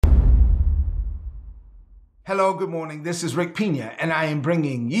Hello, good morning. This is Rick Pina, and I am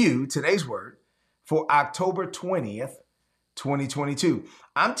bringing you today's word for October 20th, 2022.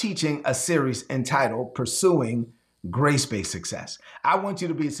 I'm teaching a series entitled Pursuing Grace-Based Success. I want you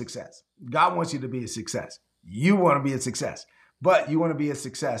to be a success. God wants you to be a success. You want to be a success, but you want to be a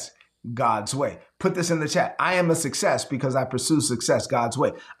success God's way. Put this in the chat. I am a success because I pursue success God's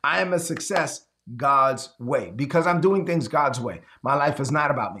way. I am a success God's way because I'm doing things God's way. My life is not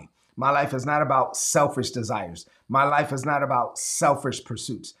about me. My life is not about selfish desires. My life is not about selfish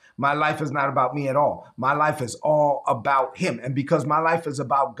pursuits. My life is not about me at all. My life is all about Him. And because my life is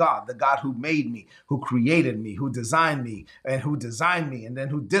about God, the God who made me, who created me, who designed me, and then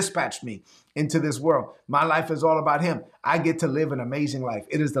who dispatched me into this world, my life is all about Him. I get to live an amazing life.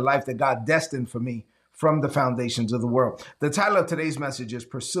 It is the life that God destined for me from the foundations of the world. The title of today's message is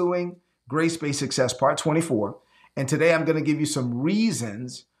Pursuing Grace-Based Success, Part 24. And today I'm going to give you some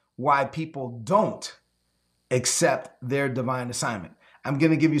reasons why people don't accept their divine assignment. I'm going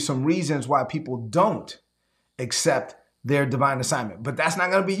to give you some reasons why people don't accept their divine assignment. But that's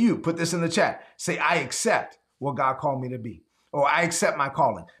not going to be you. Put this in the chat. Say, I accept what God called me to be. Or I accept my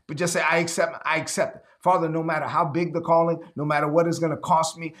calling. But just say, I accept it. Father, no matter how big the calling, no matter what it's going to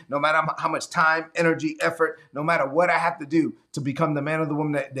cost me, no matter how much time, energy, effort, no matter what I have to do to become the man or the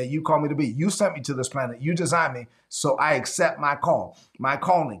woman that you call me to be, you sent me to this planet. You designed me. So I accept my call, my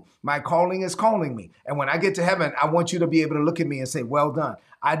calling. My calling is calling me. And when I get to heaven, I want you to be able to look at me and say, well done.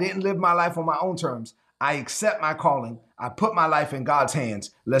 I didn't live my life on my own terms. I accept my calling. I put my life in God's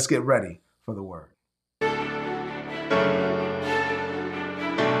hands. Let's get ready for the word.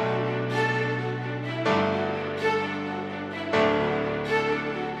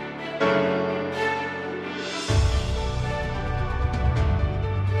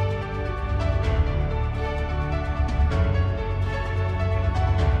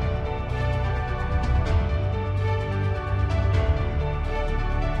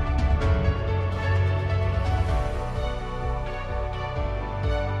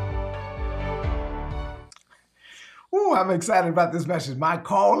 I'm excited about this message. My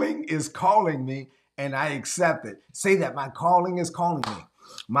calling is calling me and I accept it. Say that. My calling is calling me.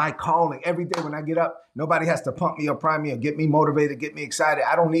 My calling. Every day when I get up, nobody has to pump me or prime me or get me motivated, get me excited.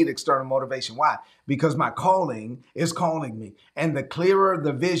 I don't need external motivation. Why? Because my calling is calling me. And the clearer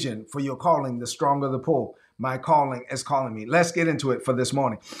the vision for your calling, the stronger the pull. My calling is calling me. Let's get into it for this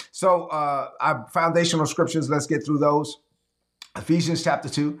morning. So our foundational scriptures, let's get through those. Ephesians chapter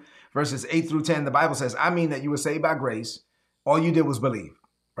 2. Verses 8 through 10, the Bible says, I mean that you were saved by grace. All you did was believe,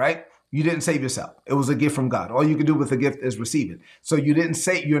 right? You didn't save yourself. It was a gift from God. All you can do with the gift is receive it. So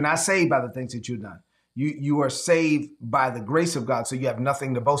you're not saved by the things that you've done. You are saved by the grace of God. So you have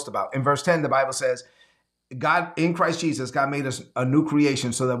nothing to boast about. In verse 10, the Bible says, God, in Christ Jesus, God made us a new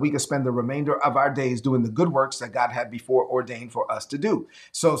creation so that we could spend the remainder of our days doing the good works that God had before ordained for us to do.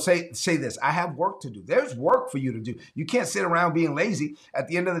 So say this, I have work to do. There's work for you to do. You can't sit around being lazy. At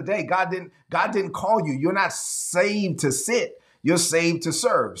the end of the day, God didn't call you. You're not saved to sit. You're saved to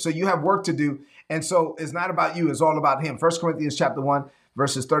serve. So you have work to do. And so it's not about you. It's all about Him. 1 Corinthians chapter 1,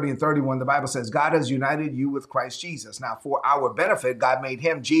 verses 30 and 31, the Bible says, God has united you with Christ Jesus. Now, for our benefit, God made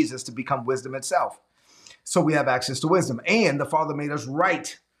Him, Jesus, to become wisdom itself. So we have access to wisdom. And the Father made us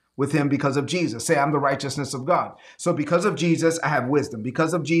right with Him because of Jesus. Say, I'm the righteousness of God. So because of Jesus, I have wisdom.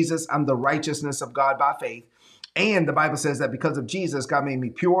 Because of Jesus, I'm the righteousness of God by faith. And the Bible says that because of Jesus, God made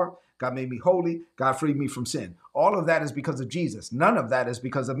me pure. God made me holy. God freed me from sin. All of that is because of Jesus. None of that is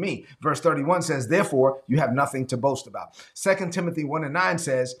because of me. Verse 31 says, therefore, you have nothing to boast about. 2 Timothy 1 and 9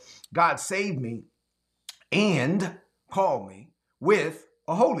 says, God saved me and called me with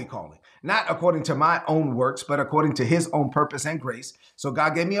a holy calling. Not according to my own works, but according to His own purpose and grace. So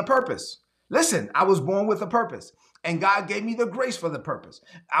God gave me a purpose. Listen, I was born with a purpose, and God gave me the grace for the purpose.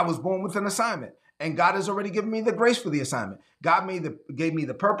 I was born with an assignment, and God has already given me the grace for the assignment. God gave me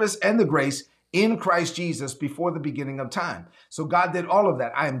the purpose and the grace in Christ Jesus before the beginning of time. So God did all of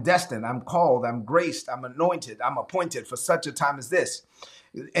that. I am destined, I'm called, I'm graced, I'm anointed, I'm appointed for such a time as this.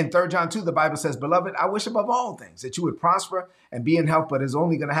 In 3 John 2, the Bible says, beloved, I wish above all things that you would prosper and be in health, but it's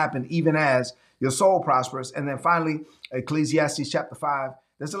only going to happen even as your soul prospers. And then finally, Ecclesiastes chapter 5.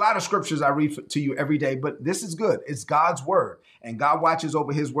 There's a lot of scriptures I read to you every day, but this is good. It's God's word, and God watches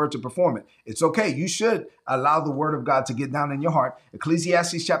over His word to perform it. It's okay. You should allow the word of God to get down in your heart.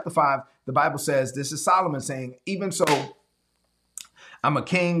 Ecclesiastes chapter 5, the Bible says, this is Solomon saying, even so, I'm a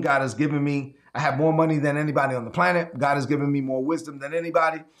king. God has given me, I have more money than anybody on the planet. God has given me more wisdom than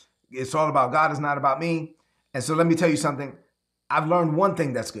anybody. It's all about God. It's not about me. And so let me tell you something. I've learned one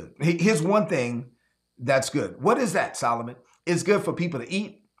thing that's good. Here's one thing that's good. What is that, Solomon? It's good for people to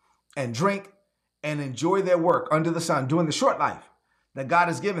eat and drink and enjoy their work under the sun during the short life that God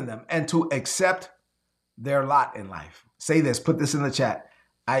has given them, and to accept their lot in life. Say this, put this in the chat.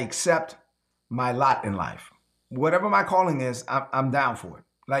 I accept my lot in life. Whatever my calling is, I'm down for it.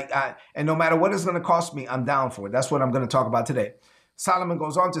 And no matter what it's going to cost me, I'm down for it. That's what I'm going to talk about today. Solomon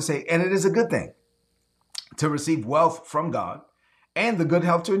goes on to say, and it is a good thing to receive wealth from God and the good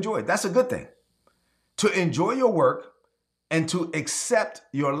health to enjoy it. That's a good thing. To enjoy your work and to accept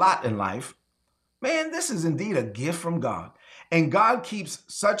your lot in life, man, this is indeed a gift from God. And God keeps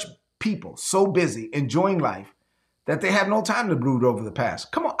such people so busy enjoying life that they have no time to brood over the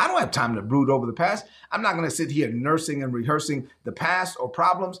past. Come on, I don't have time to brood over the past. I'm not going to sit here nursing and rehearsing the past or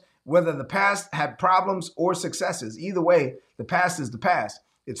problems, whether the past had problems or successes. Either way, the past is the past.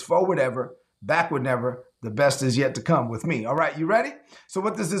 It's forward ever, backward never. The best is yet to come with me. All right, you ready? So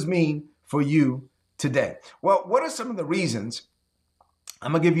what does this mean for you today? Well, what are some of the reasons?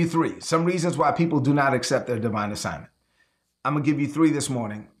 I'm going to give you three. Some reasons why people do not accept their divine assignment. I'm going to give you three this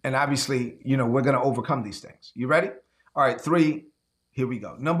morning. And obviously, we're going to overcome these things. You ready? All right, three. Here we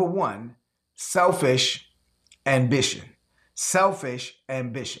go. Number one, selfish ambition. Selfish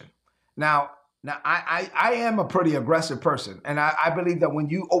ambition. Now I am a pretty aggressive person. And I believe that when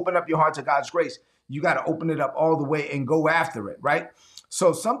you open up your heart to God's grace, you got to open it up all the way and go after it, right?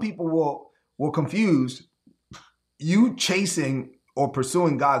 So some people will confuse you chasing or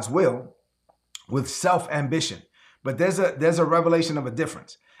pursuing God's will with self-ambition. But there's a revelation of a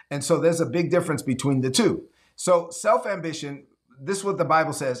difference. And so there's a big difference between the two. So self-ambition, this is what the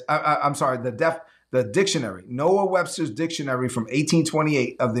Bible says. The dictionary, Noah Webster's dictionary from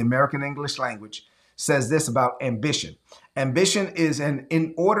 1828 of the American English language says this about ambition. Ambition is an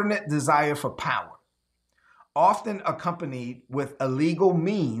inordinate desire for power, often accompanied with illegal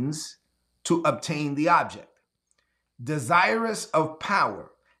means to obtain the object. Desirous of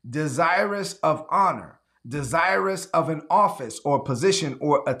power, desirous of honor, desirous of an office or position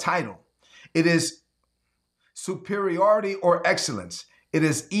or a title. It is superiority or excellence. It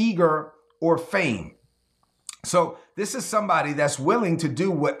is eager or fame. So this is somebody that's willing to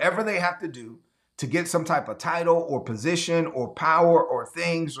do whatever they have to do to get some type of title or position or power or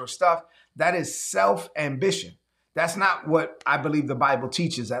things or stuff. That is self-ambition. That's not what I believe the Bible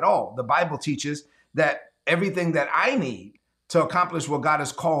teaches at all. The Bible teaches that everything that I need to accomplish what God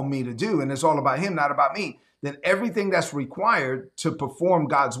has called me to do, and it's all about Him, not about me, then everything that's required to perform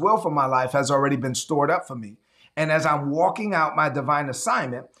God's will for my life has already been stored up for me. And as I'm walking out my divine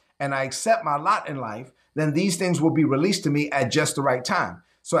assignment and I accept my lot in life, then these things will be released to me at just the right time.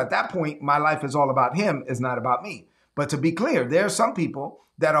 So at that point, my life is all about Him, it's not about me. But to be clear, there are some people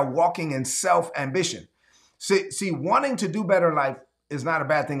that are walking in self-ambition. See, wanting to do better in life is not a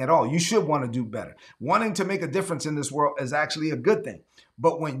bad thing at all. You should want to do better. Wanting to make a difference in this world is actually a good thing.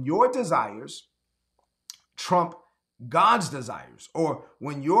 But when your desires trump God's desires, or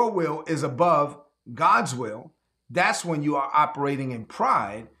when your will is above God's will, that's when you are operating in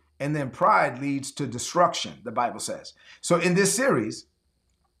pride, and then pride leads to destruction, the Bible says. So in this series,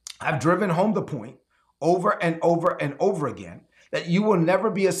 I've driven home the point over and over and over again that you will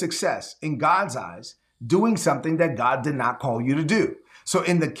never be a success in God's eyes doing something that God did not call you to do. So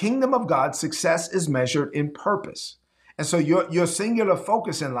in the kingdom of God, success is measured in purpose. And so your singular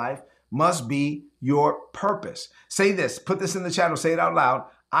focus in life must be your purpose. Say this, put this in the chat or say it out loud.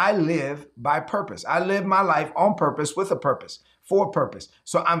 I live by purpose. I live my life on purpose, with a purpose, for a purpose.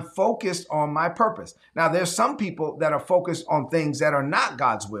 So I'm focused on my purpose. Now, there's some people that are focused on things that are not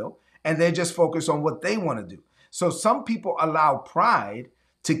God's will, and they're just focused on what they want to do. So some people allow pride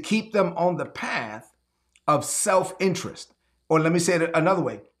to keep them on the path of self-interest. Or let me say it another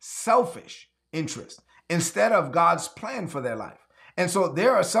way, selfish interest, instead of God's plan for their life. And so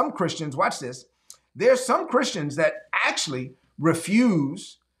there are some Christians, watch this, there are some Christians that actually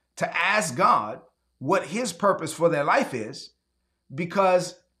refuse to ask God what His purpose for their life is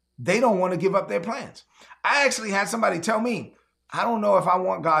because they don't want to give up their plans. I actually had somebody tell me, I don't know if I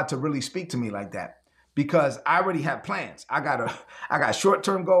want God to really speak to me like that because I already have plans. I got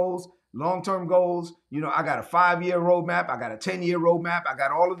short-term goals, long-term goals. I got a 5-year roadmap. I got a 10-year roadmap. I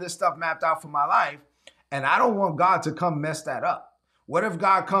got all of this stuff mapped out for my life. And I don't want God to come mess that up. What if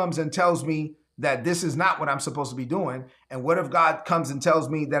God comes and tells me that this is not what I'm supposed to be doing? And what if God comes and tells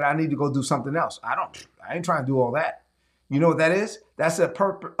me that I need to go do something else? I ain't trying to do all that. You know what that is? That's a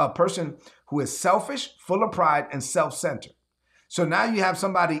person who is selfish, full of pride, and self-centered. So now you have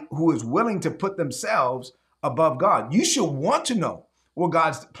somebody who is willing to put themselves above God. You should want to know what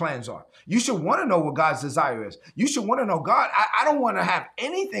God's plans are. You should want to know what God's desire is. You should want to know, God, I don't want to have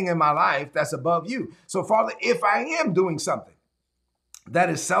anything in my life that's above you. So Father, if I am doing something that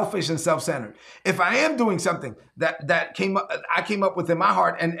is selfish and self-centered. If I am doing something that I came up with in my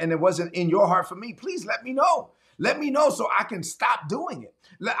heart and it wasn't in your heart for me, please let me know. Let me know so I can stop doing it.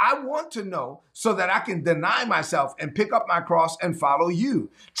 I want to know so that I can deny myself and pick up my cross and follow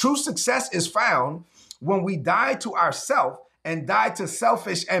you. True success is found when we die to ourself and die to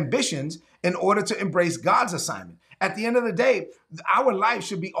selfish ambitions in order to embrace God's assignment. At the end of the day, our life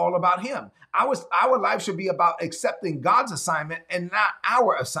should be all about him. Our life should be about accepting God's assignment and not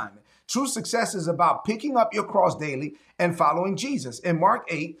our assignment. True success is about picking up your cross daily and following Jesus. In Mark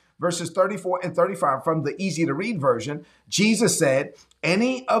 8, verses 34 and 35, from the easy to read version, Jesus said,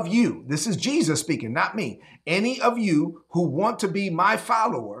 any of you, this is Jesus speaking, not me, any of you who want to be my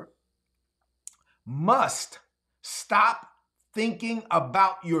follower must stop thinking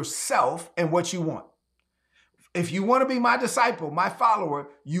about yourself and what you want. If you want to be my disciple, my follower,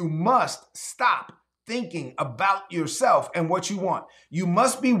 you must stop thinking about yourself and what you want. You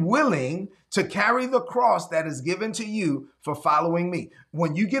must be willing to carry the cross that is given to you for following me.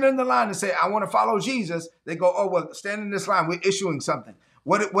 When you get in the line and say, I want to follow Jesus, they go, oh, well, stand in this line. We're issuing something.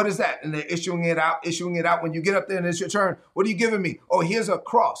 What is that? And they're issuing it out. When you get up there and it's your turn, what are you giving me? Oh, here's a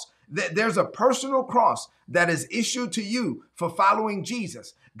cross. There's a personal cross that is issued to you for following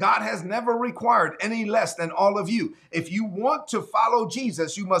Jesus. God has never required any less than all of you. If you want to follow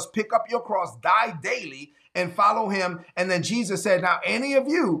Jesus, you must pick up your cross, die daily, and follow him. And then Jesus said, now, any of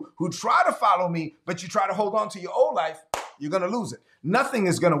you who try to follow me, but you try to hold on to your old life, you're going to lose it. Nothing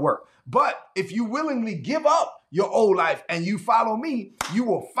is going to work. But if you willingly give up your old life and you follow me, you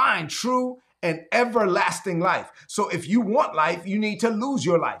will find true and everlasting life. So if you want life, you need to lose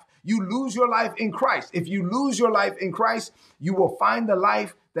your life. You lose your life in Christ. If you lose your life in Christ, you will find the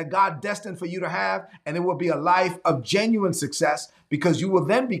life that God destined for you to have, and it will be a life of genuine success because you will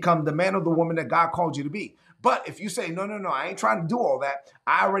then become the man or the woman that God called you to be. But if you say, no, I ain't trying to do all that.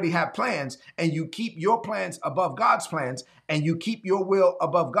 I already have plans, and you keep your plans above God's plans, and you keep your will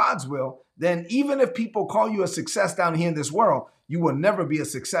above God's will, then even if people call you a success down here in this world, you will never be a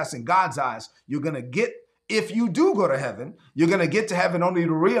success in God's eyes. You're going to get, if you do go to heaven, you're going to get to heaven only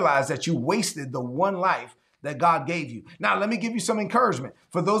to realize that you wasted the one life that God gave you. Now, let me give you some encouragement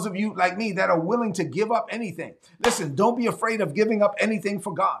for those of you like me that are willing to give up anything. Listen, don't be afraid of giving up anything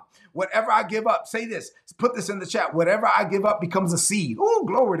for God. Whatever I give up, say this, put this in the chat. Whatever I give up becomes a seed. Oh,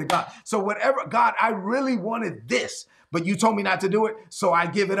 glory to God. So whatever, God, I really wanted this, but you told me not to do it, so I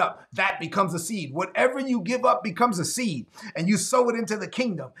give it up. That becomes a seed. Whatever you give up becomes a seed, and you sow it into the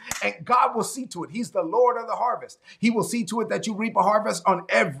kingdom, and God will see to it. He's the Lord of the harvest. He will see to it that you reap a harvest on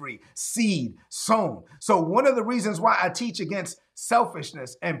every seed sown. So one of the reasons why I teach against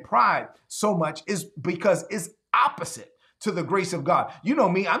selfishness and pride so much is because it's opposite to the grace of God. You know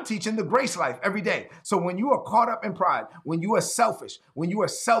me, I'm teaching the grace life every day. So when you are caught up in pride, when you are selfish, when you are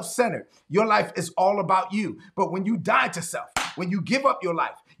self-centered, your life is all about you. But when you die to self, when you give up your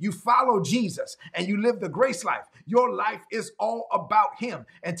life, you follow Jesus and you live the grace life, your life is all about him.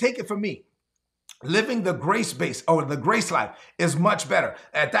 And take it from me, living the grace base or the grace life is much better.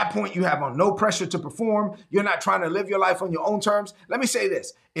 At that point, you have no pressure to perform. You're not trying to live your life on your own terms. Let me say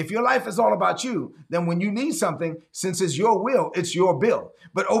this. If your life is all about you, then when you need something, since it's your will, it's your bill.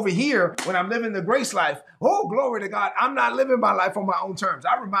 But over here, when I'm living the grace life, oh, glory to God, I'm not living my life on my own terms.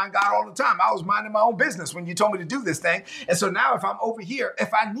 I remind God all the time, I was minding my own business when you told me to do this thing. And so now if I'm over here, if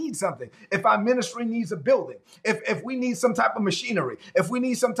I need something, if our ministry needs a building, if we need some type of machinery, if we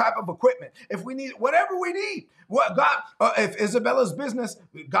need some type of equipment, if we need whatever we need, what God, if Isabella's business,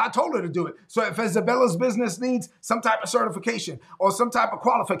 God told her to do it. So if Isabella's business needs some type of certification or some type of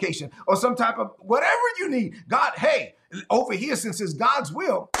qualification or some type of whatever you need, God, hey, over here, since it's God's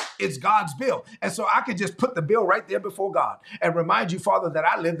will, it's God's bill. And so I could just put the bill right there before God and remind you, Father, that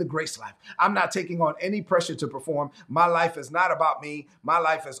I live the grace life. I'm not taking on any pressure to perform. My life is not about me. My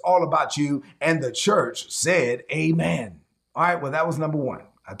life is all about you. And the church said, amen. All right, well, that was number one.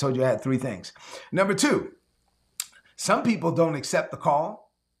 I told you I had three things. Number two, some people don't accept the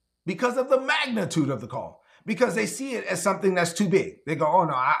call because of the magnitude of the call, because they see it as something that's too big. They go, oh,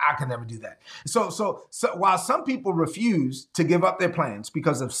 no, I can never do that. So while some people refuse to give up their plans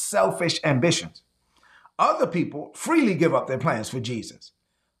because of selfish ambitions, other people freely give up their plans for Jesus,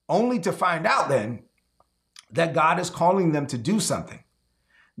 only to find out then that God is calling them to do something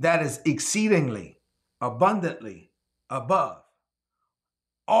that is exceedingly, abundantly above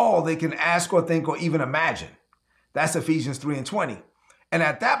all they can ask or think or even imagine. That's Ephesians 3:20. And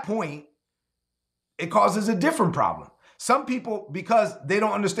at that point, it causes a different problem. Some people, because they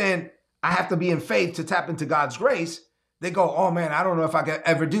don't understand, I have to be in faith to tap into God's grace, they go, oh man, I don't know if I could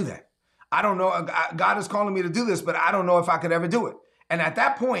ever do that. I don't know. God is calling me to do this, but I don't know if I could ever do it. And at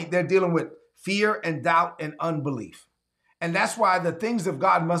that point, they're dealing with fear and doubt and unbelief. And that's why the things of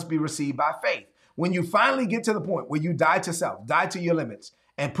God must be received by faith. When you finally get to the point where you die to self, die to your limits,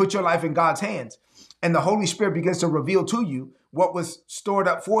 and put your life in God's hands, and the Holy Spirit begins to reveal to you what was stored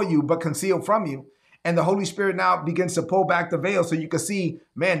up for you but concealed from you, and the Holy Spirit now begins to pull back the veil so you can see,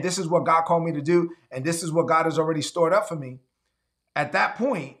 man, this is what God called me to do, and this is what God has already stored up for me. At that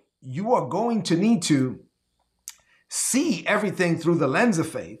point, you are going to need to see everything through the lens of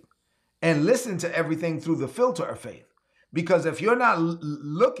faith and listen to everything through the filter of faith. Because if you're not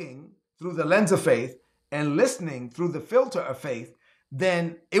looking through the lens of faith and listening through the filter of faith,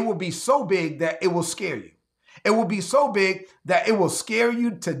 then it will be so big that it will scare you. It will be so big that it will scare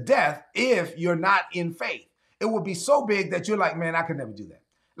you to death if you're not in faith. It will be so big that you're like, man, I could never do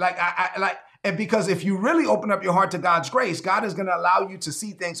that. And because if you really open up your heart to God's grace, God is going to allow you to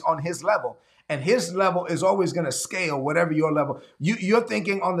see things on his level. And his level is always going to scale whatever your level. You're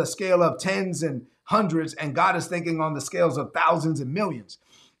thinking on the scale of tens and hundreds, and God is thinking on the scales of thousands and millions.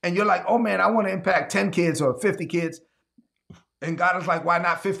 And you're like, oh man, I want to impact 10 kids or 50 kids. And God is like, why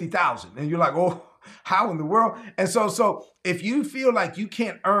not 50,000? And you're like, oh, how in the world? And so if you feel like you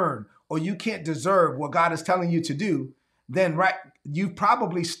can't earn or you can't deserve what God is telling you to do, then you've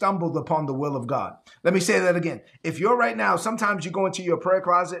probably stumbled upon the will of God. Let me say that again. If you're right now, sometimes you go into your prayer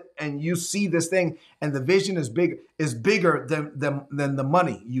closet and you see this thing and the vision is bigger than the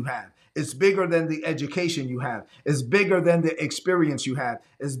money you have. It's bigger than the education you have. It's bigger than the experience you have.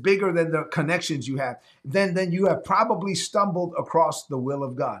 It's bigger than the connections you have. Then you have probably stumbled across the will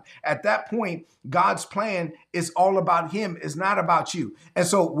of God. At that point, God's plan is all about him. It's not about you. And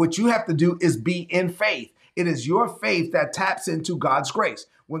so what you have to do is be in faith. It is your faith that taps into God's grace.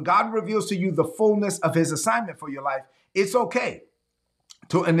 When God reveals to you the fullness of his assignment for your life, it's okay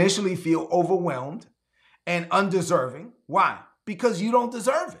to initially feel overwhelmed and undeserving. Why? Because you don't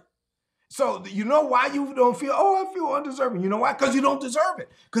deserve it. So you know why you don't feel, oh, I feel undeserving. You know why? Because you don't deserve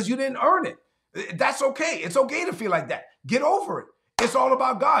it. Because you didn't earn it. That's okay. It's okay to feel like that. Get over it. It's all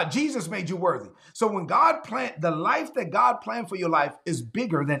about God. Jesus made you worthy. So when God planned, the life that God planned for your life is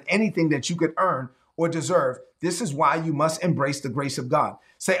bigger than anything that you could earn or deserve. This is why you must embrace the grace of God.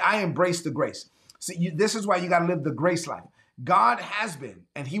 Say, I embrace the grace. See, this is why you got to live the grace life. God has been,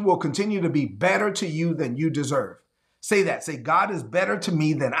 and he will continue to be better to you than you deserve. Say that. Say, God is better to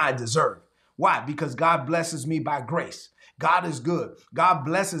me than I deserve. Why? Because God blesses me by grace. God is good. God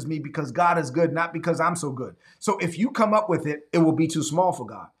blesses me because God is good, not because I'm so good. So if you come up with it, it will be too small for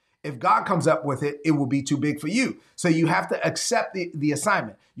God. If God comes up with it, it will be too big for you. So you have to accept the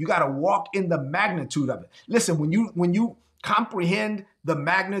assignment. You got to walk in the magnitude of it. Listen, when you comprehend the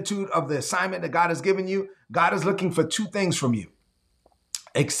magnitude of the assignment that God has given you, God is looking for two things from you: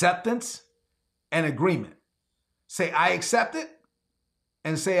 acceptance and agreement. Say, I accept it,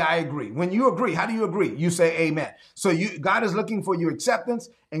 and say, I agree. When you agree, how do you agree? You say amen. So God is looking for your acceptance,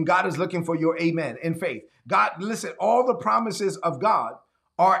 and God is looking for your amen in faith. God, listen, all the promises of God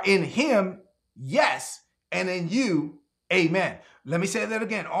are in him, yes, and in you, amen. Let me say that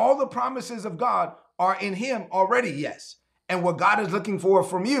again. All the promises of God are in him already, yes. And what God is looking for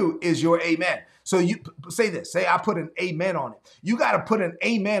from you is your amen. So you say this, say, I put an amen on it. You got to put an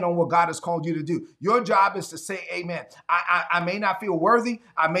amen on what God has called you to do. Your job is to say amen. I may not feel worthy.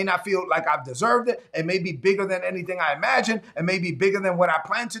 I may not feel like I've deserved it. It may be bigger than anything I imagined. It may be bigger than what I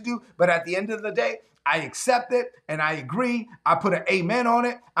plan to do. But at the end of the day, I accept it and I agree. I put an amen on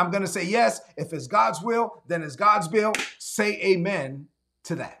it. I'm going to say yes. If it's God's will, then it's God's will. Say amen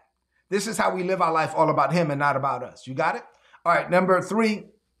to that. This is how we live our life, all about him and not about us. You got it? All right, number 3,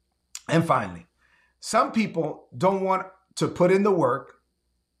 and finally, some people don't want to put in the work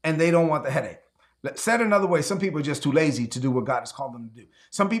and they don't want the headache. Said another way, some people are just too lazy to do what God has called them to do.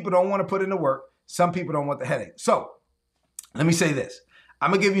 Some people don't want to put in the work. Some people don't want the headache. So let me say this. I'm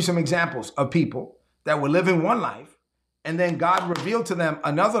going to give you some examples of people that were living one life and then God revealed to them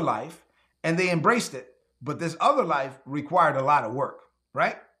another life and they embraced it. But this other life required a lot of work,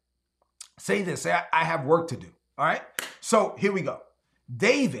 right? Say this, say, I have work to do. All right. So here we go.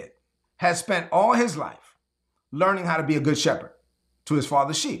 David has spent all his life learning how to be a good shepherd to his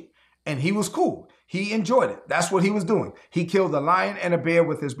father's sheep. And he was cool. He enjoyed it. That's what he was doing. He killed a lion and a bear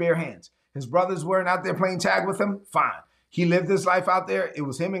with his bare hands. His brothers weren't out there playing tag with him. Fine. He lived his life out there. It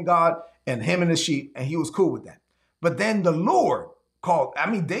was him and God and him and the sheep. And he was cool with that. But then the Lord called.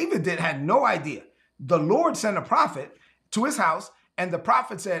 David had no idea. The Lord sent a prophet to his house. And the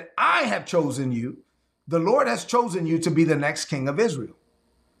prophet said, I have chosen you. The Lord has chosen you to be the next king of Israel.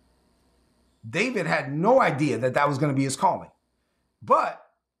 David had no idea that that was going to be his calling. But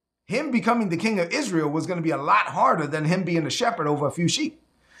him becoming the king of Israel was going to be a lot harder than him being a shepherd over a few sheep.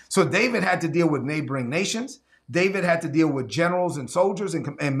 So David had to deal with neighboring nations. David had to deal with generals and soldiers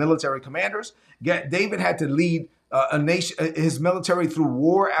and military commanders. David had to lead a nation, his military through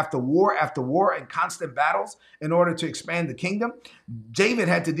war after war after war and constant battles in order to expand the kingdom. David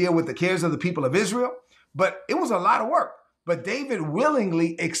had to deal with the cares of the people of Israel, but it was a lot of work. But David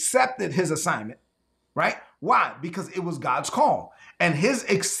willingly accepted his assignment, right? Why? Because it was God's call. And his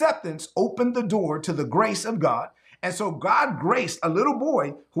acceptance opened the door to the grace of God. And so God graced a little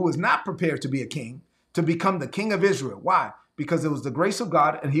boy who was not prepared to be a king to become the king of Israel. Why? Because it was the grace of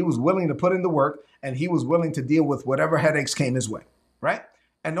God, and he was willing to put in the work, and he was willing to deal with whatever headaches came his way, right?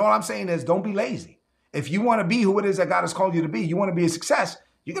 And all I'm saying is, don't be lazy. If you want to be who it is that God has called you to be, you want to be a success,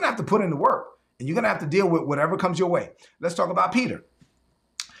 you're going to have to put in the work, and you're going to have to deal with whatever comes your way. Let's talk about Peter.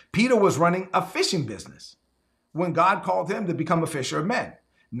 Peter was running a fishing business when God called him to become a fisher of men.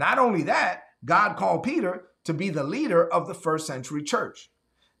 Not only that, God called Peter to be the leader of the first century church.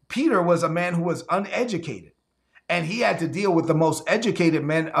 Peter was a man who was uneducated, and he had to deal with the most educated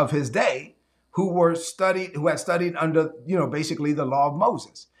men of his day who had studied under, basically the law of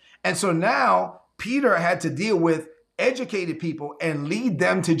Moses. And so now Peter had to deal with educated people and lead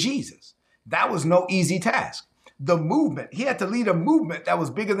them to Jesus. That was no easy task. The movement, he had to lead a movement that was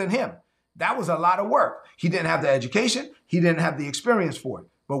bigger than him. That was a lot of work. He didn't have the education. He didn't have the experience for it.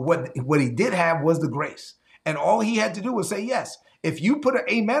 But what he did have was the grace. And all he had to do was say yes. If you put an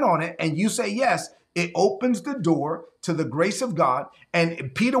amen on it and you say yes, it opens the door to the grace of God.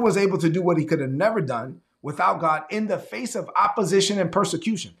 And Peter was able to do what he could have never done without God in the face of opposition and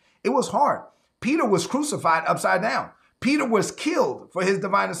persecution. It was hard. Peter was crucified upside down. Peter was killed for his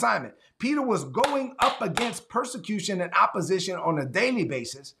divine assignment. Peter was going up against persecution and opposition on a daily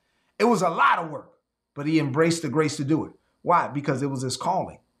basis. It was a lot of work, but he embraced the grace to do it. Why? Because it was his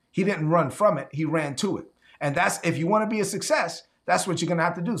calling. He didn't run from it. He ran to it. And if you want to be a success, that's what you're going to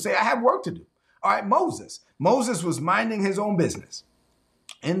have to do. Say, I have work to do. All right, Moses. Moses was minding his own business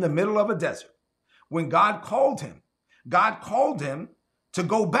in the middle of a desert. When God called him to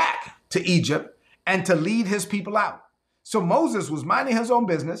go back to Egypt and to lead his people out. So Moses was minding his own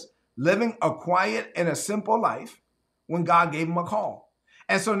business, living a quiet and a simple life when God gave him a call.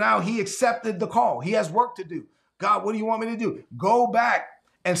 And so now he accepted the call. He has work to do. God, what do you want me to do? Go back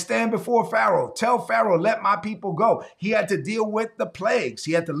and stand before Pharaoh. Tell Pharaoh, let my people go. He had to deal with the plagues.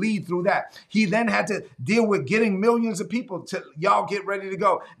 He had to lead through that. He then had to deal with getting millions of people to, y'all get ready to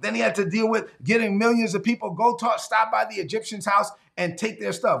go. Then he had to deal with getting millions of people, stop by the Egyptian's house and take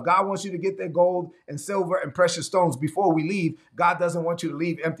their stuff. God wants you to get their gold and silver and precious stones before we leave. God doesn't want you to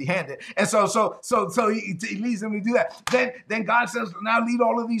leave empty-handed. And so he leads them to do that. Then God says, now lead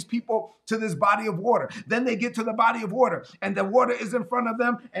all of these people to this body of water. Then they get to the body of water, and the water is in front of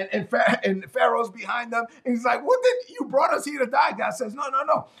them, and Pharaoh's behind them. And he's like, you brought us here to die? God says, no.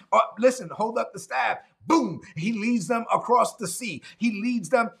 Listen, hold up the staff. Boom. He leads them across the sea. He leads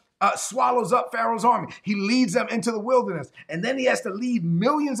them swallows up Pharaoh's army. He leads them into the wilderness. And then he has to lead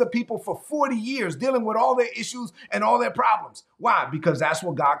millions of people for 40 years dealing with all their issues and all their problems. Why? Because that's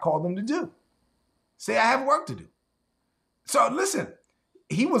what God called them to do. Say, I have work to do. So listen,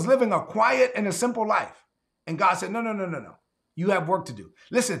 he was living a quiet and a simple life. And God said, no. You have work to do.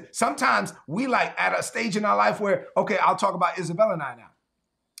 Listen, sometimes we at a stage in our life where, okay, I'll talk about Isabella and I now.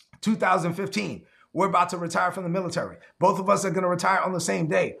 2015. We're about to retire from the military. Both of us are going to retire on the same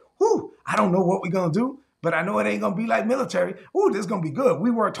day. Whew, I don't know what we're going to do, but I know it ain't going to be like military. Ooh, this is going to be good. We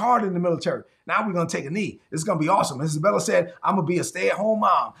worked hard in the military. Now we're going to take a knee. This is going to be awesome. Isabella said, I'm going to be a stay-at-home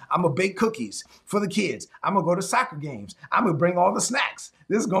mom. I'm going to bake cookies for the kids. I'm going to go to soccer games. I'm going to bring all the snacks.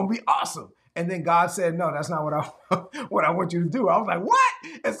 This is going to be awesome. And then God said, no, that's not what I want you to do. I was like,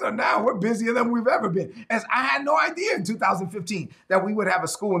 what? And so now we're busier than we've ever been. As I had no idea in 2015 that we would have a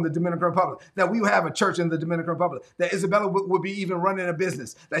school in the Dominican Republic, that we would have a church in the Dominican Republic, that Isabella would be even running a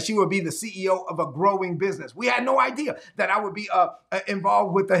business, that she would be the CEO of a growing business. We had no idea that I would be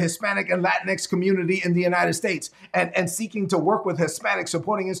involved with the Hispanic and Latinx community in the United States and seeking to work with Hispanic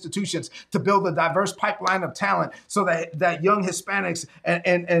supporting institutions to build a diverse pipeline of talent so that young Hispanics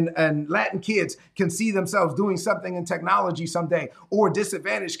and Latin kids can see themselves doing something in technology someday, or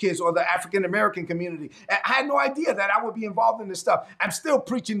disadvantaged kids or the African American community. I had no idea that I would be involved in this stuff. I'm still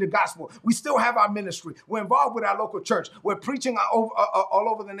preaching the gospel. We still have our ministry. We're involved with our local church. We're preaching all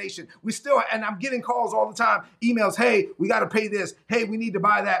over the nation. And I'm getting calls all the time, emails. Hey, we got to pay this. Hey, we need to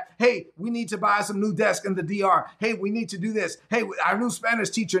buy that. Hey, we need to buy some new desk in the DR. Hey, we need to do this. Hey, our new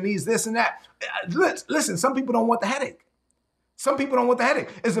Spanish teacher needs this and that. Listen, some people don't want the headache. Some people don't want the headache.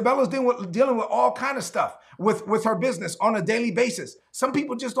 Isabella's dealing with all kind of stuff with her business on a daily basis. Some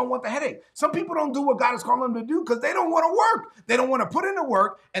people just don't want the headache. Some people don't do what God is calling them to do because they don't want to work. They don't want to put in the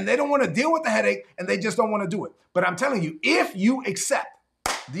work, and they don't want to deal with the headache, and they just don't want to do it. But I'm telling you, if you accept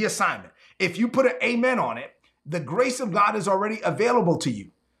the assignment, if you put an amen on it, the grace of God is already available to you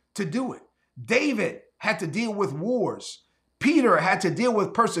to do it. David had to deal with wars. Peter had to deal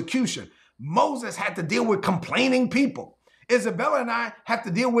with persecution. Moses had to deal with complaining people. Isabella and I have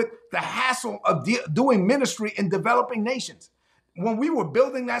to deal with the hassle of doing ministry in developing nations. When we were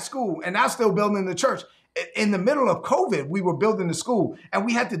building that school, and I'm still building the church, in the middle of COVID, we were building the school, and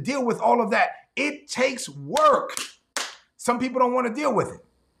we had to deal with all of that. It takes work. Some people don't want to deal with it.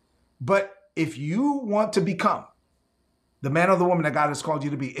 But if you want to become the man or the woman that God has called you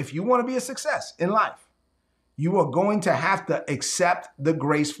to be, if you want to be a success in life, you are going to have to accept the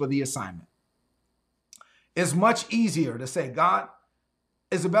grace for the assignment. It's much easier to say, God,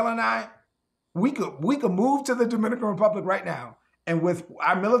 Isabella and I, we could move to the Dominican Republic right now, and with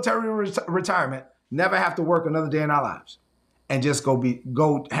our military retirement, never have to work another day in our lives, and just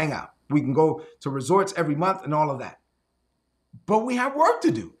go hang out. We can go to resorts every month and all of that. But we have work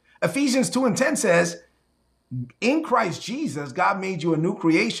to do. Ephesians 2:10 says, in Christ Jesus, God made you a new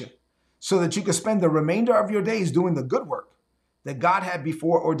creation so that you could spend the remainder of your days doing the good work that God had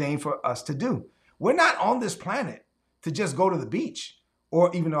before ordained for us to do. We're not on this planet to just go to the beach, or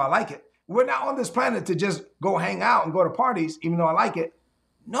even though I like it. We're not on this planet to just go hang out and go to parties, even though I like it.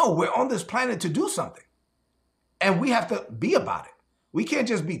 No, we're on this planet to do something. And we have to be about it. We can't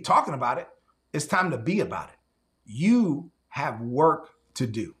just be talking about it. It's time to be about it. You have work to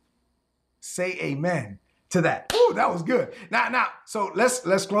do. Say amen to that. Oh, that was good. Now, so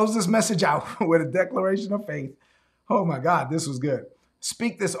let's close this message out with a declaration of faith. Oh my God, this was good.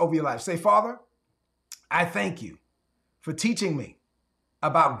 Speak this over your life. Say, Father, I thank you for teaching me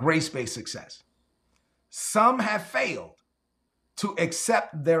about grace-based success. Some have failed to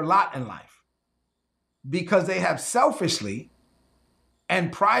accept their lot in life because they have selfishly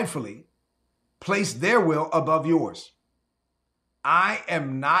and pridefully placed their will above yours. I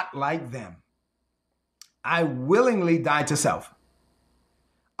am not like them. I willingly die to self.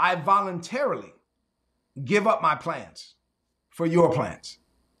 I voluntarily give up my plans for your plans.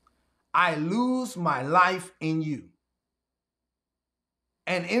 I lose my life in you.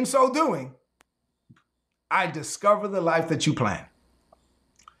 And in so doing, I discover the life that you plan.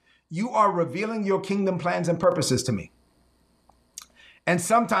 You are revealing your kingdom plans and purposes to me. And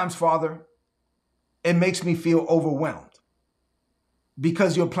sometimes, Father, it makes me feel overwhelmed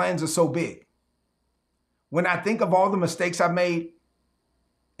because your plans are so big. When I think of all the mistakes I've made,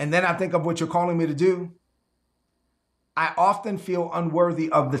 and then I think of what you're calling me to do, I often feel unworthy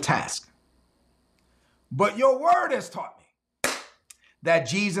of the task. But your word has taught me that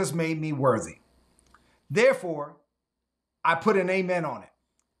Jesus made me worthy. Therefore, I put an amen on it.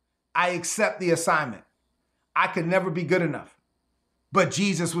 I accept the assignment. I could never be good enough, but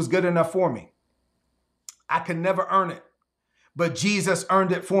Jesus was good enough for me. I could never earn it, but Jesus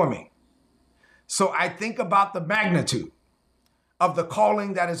earned it for me. So I think about the magnitude of the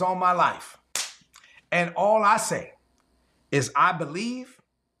calling that is on my life. And all I say is I believe,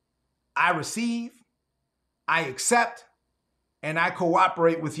 I receive, I accept, and I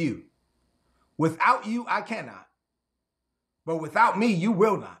cooperate with you. Without you, I cannot. But without me, you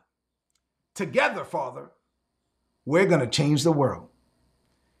will not. Together, Father, we're going to change the world.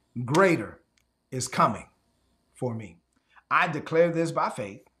 Greater is coming for me. I declare this by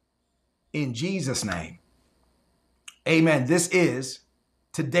faith in Jesus' name. Amen. This is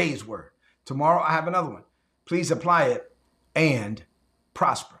today's word. Tomorrow I have another one. Please apply it and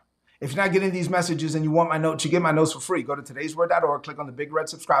prosper. If you're not getting these messages and you want my notes, you get my notes for free. Go to todaysword.org, click on the big red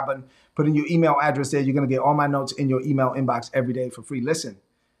subscribe button, put in your email address there. You're going to get all my notes in your email inbox every day for free. Listen,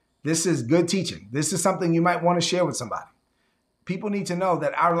 this is good teaching. This is something you might want to share with somebody. People need to know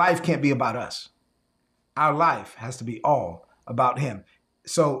that our life can't be about us. Our life has to be all about him.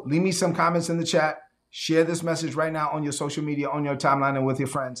 So leave me some comments in the chat. Share this message right now on your social media, on your timeline, and with your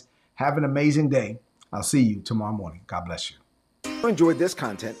friends. Have an amazing day. I'll see you tomorrow morning. God bless you. If you enjoyed this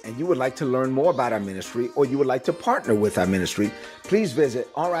content and you would like to learn more about our ministry, or you would like to partner with our ministry, please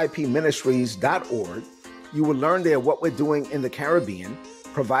visit ripministries.org. You will learn there what we're doing in the Caribbean,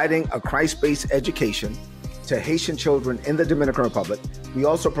 providing a Christ-based education to Haitian children in the Dominican Republic. We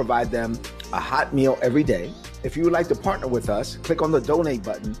also provide them a hot meal every day. If you would like to partner with us, click on the donate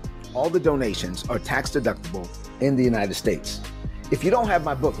button. All the donations are tax deductible in the United States. If you don't have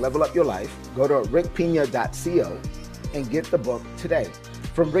my book, Level Up Your Life, go to rickpina.co and get the book today.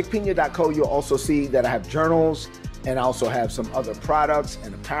 From rickpina.co, you'll also see that I have journals, and I also have some other products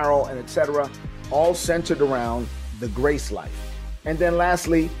and apparel and etc., all centered around the grace life. And then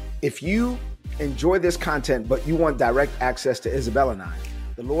lastly, if you enjoy this content, but you want direct access to Isabel and I,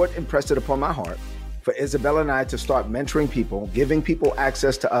 the Lord impressed it upon my heart for Isabel and I to start mentoring people, giving people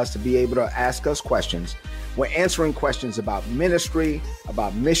access to us to be able to ask us questions. We're answering questions about ministry,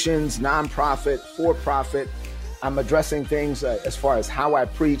 about missions, nonprofit, for-profit. I'm addressing things as far as how I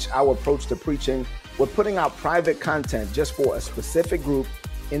preach, our approach to preaching. We're putting out private content just for a specific group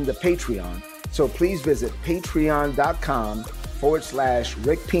in the Patreon. So please visit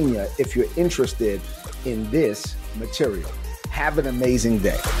patreon.com/Rick Pina if you're interested in this material. Have an amazing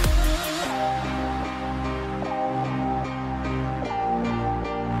day.